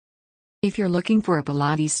If you're looking for a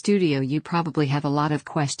Pilates studio, you probably have a lot of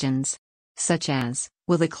questions. Such as,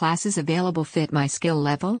 will the classes available fit my skill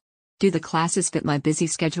level? Do the classes fit my busy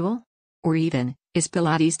schedule? Or even, is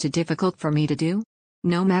Pilates too difficult for me to do?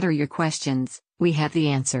 No matter your questions, we have the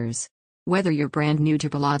answers. Whether you're brand new to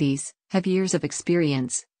Pilates, have years of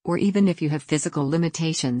experience, or even if you have physical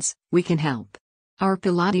limitations, we can help. Our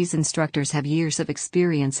Pilates instructors have years of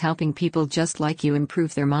experience helping people just like you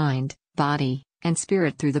improve their mind, body, and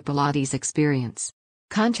spirit through the Pilates experience.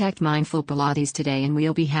 Contact Mindful Pilates today and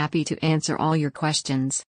we'll be happy to answer all your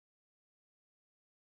questions.